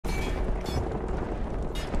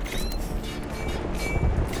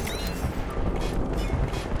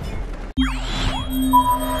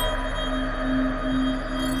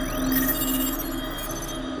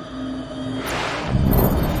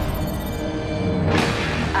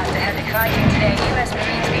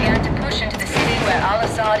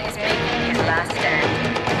Al-Assad is making his last stand.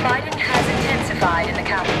 Fighting has intensified in the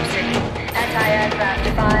capital city. Anti-aircraft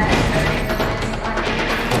fire is urging the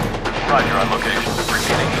Roger on location.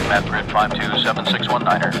 Repeating, map grid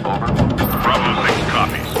 527619er. Over. Bravo 6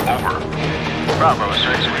 copies. Over. Bravo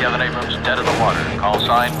 6, we have an Abrams dead in the water. Call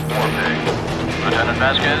sign, Warpig. Lieutenant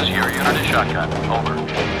Vasquez, your unit is shotgun. Over.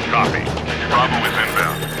 Copy. Bravo is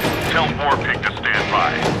inbound. Tell Warpig to stand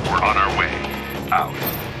by. We're on our way. Out.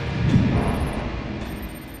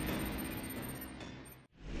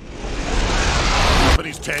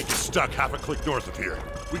 Company's tank is stuck half a click north of here.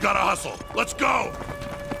 We gotta hustle. Let's go!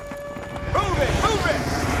 Move it! Move it!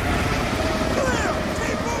 Clear!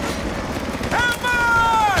 Keep moving!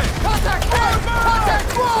 Hammer! Contact one!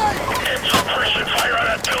 Contact one! Get suppression fire on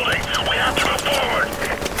that building. We have to move forward.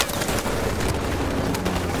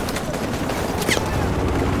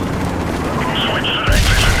 Switch to night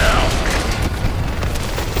vision now.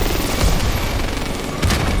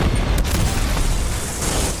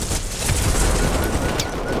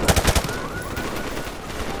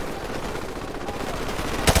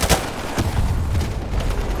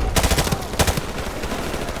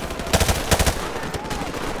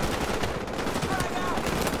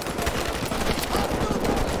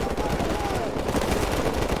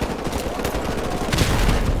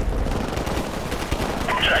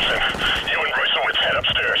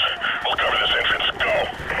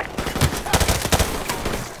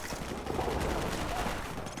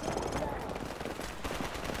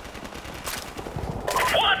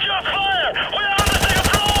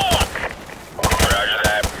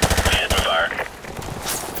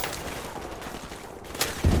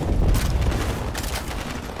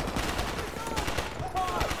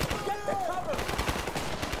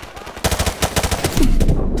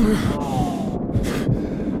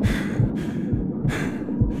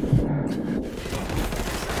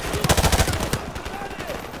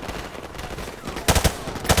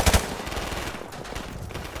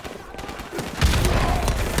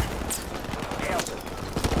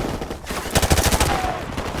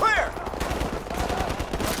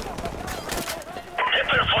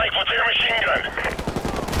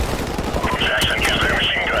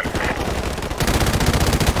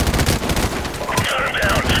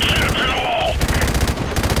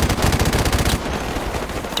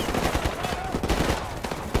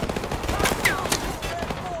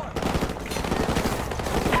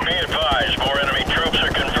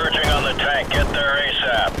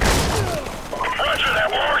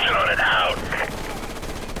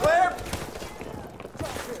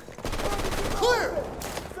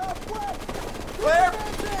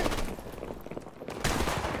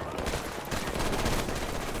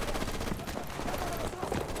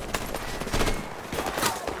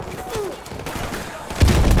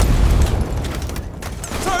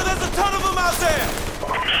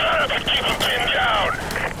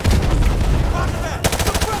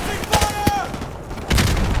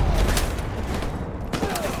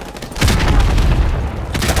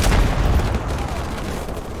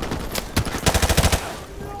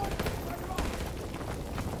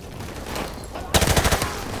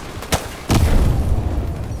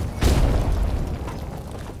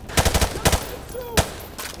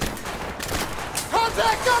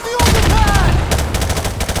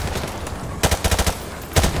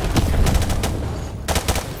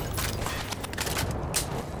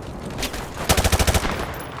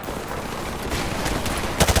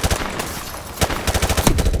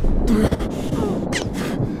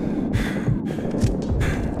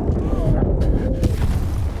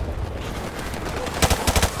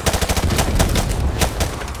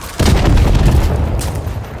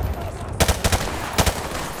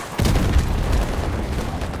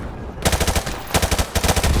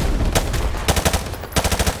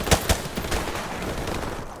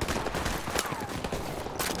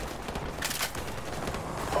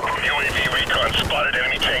 UAV recon spotted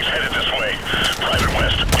enemy tanks headed this way. Private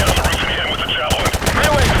West, get on the roof and hit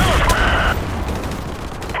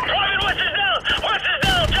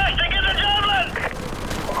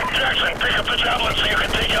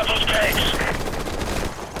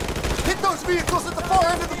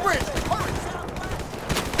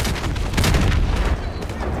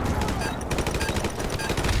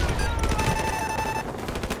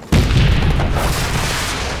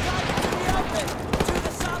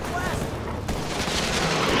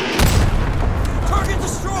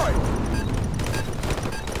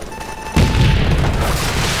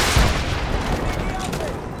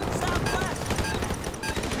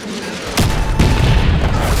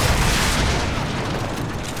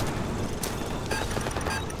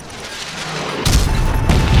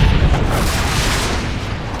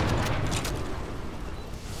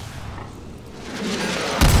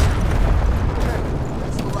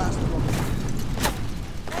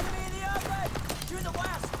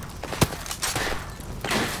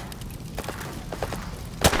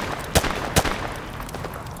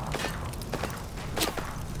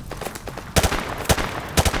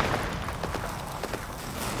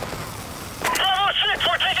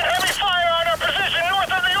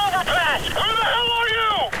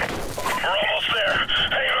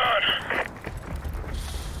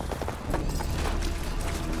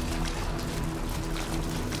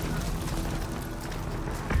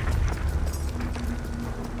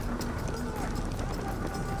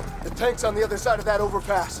The tank's on the other side of that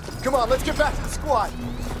overpass. Come on, let's get back to the squad.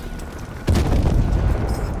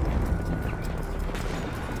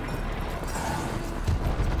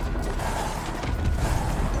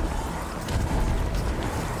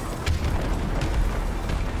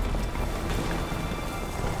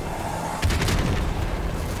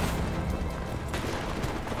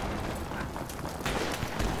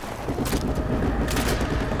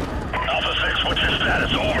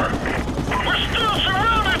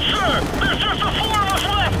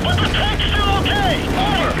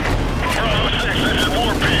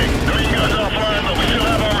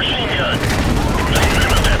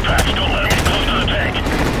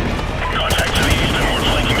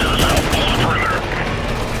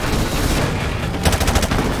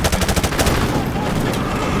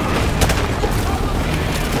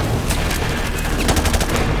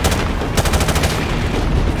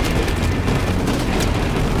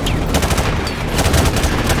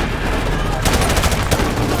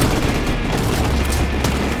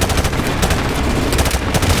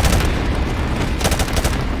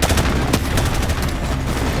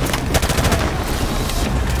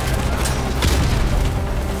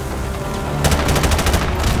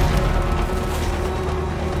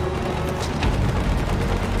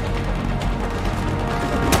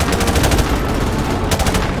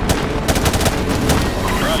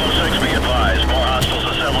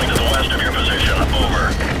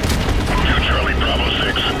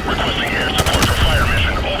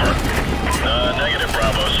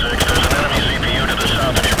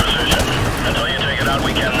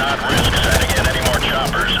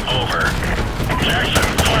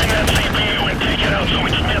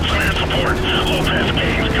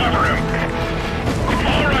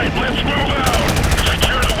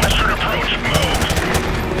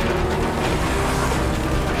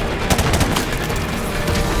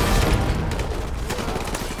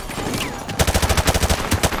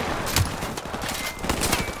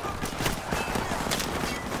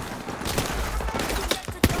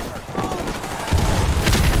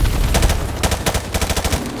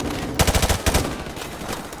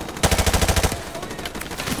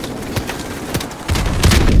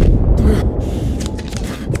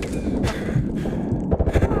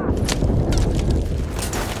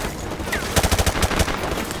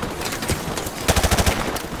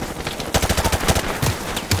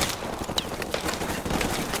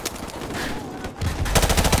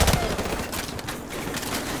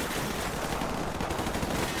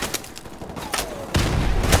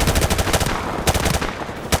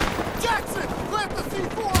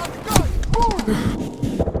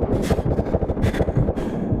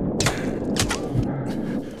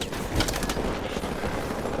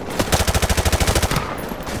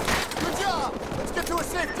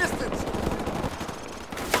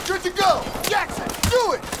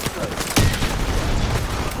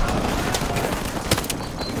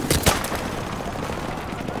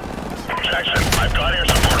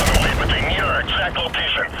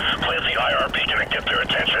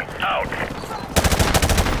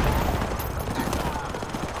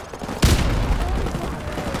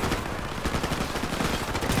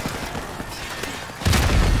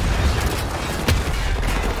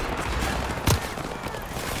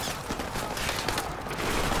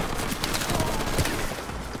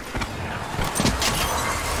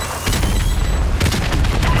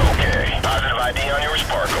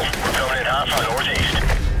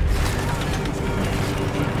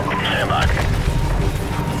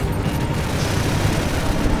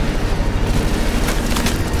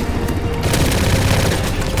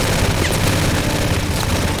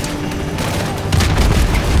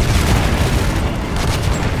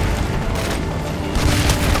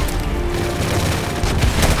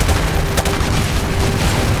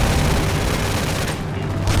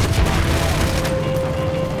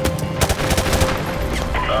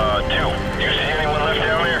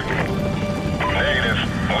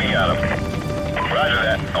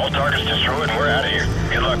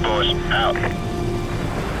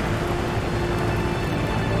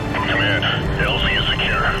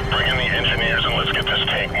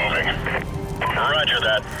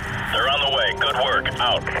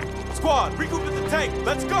 Squad, regroup at the tank.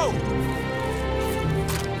 Let's go!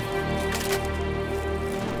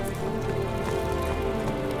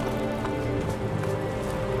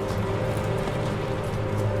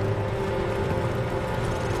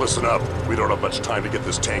 Listen up. We don't have much time to get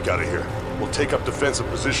this tank out of here. We'll take up defensive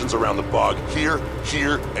positions around the bog here,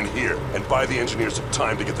 here, and here, and buy the engineers some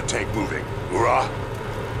time to get the tank moving. Hoorah!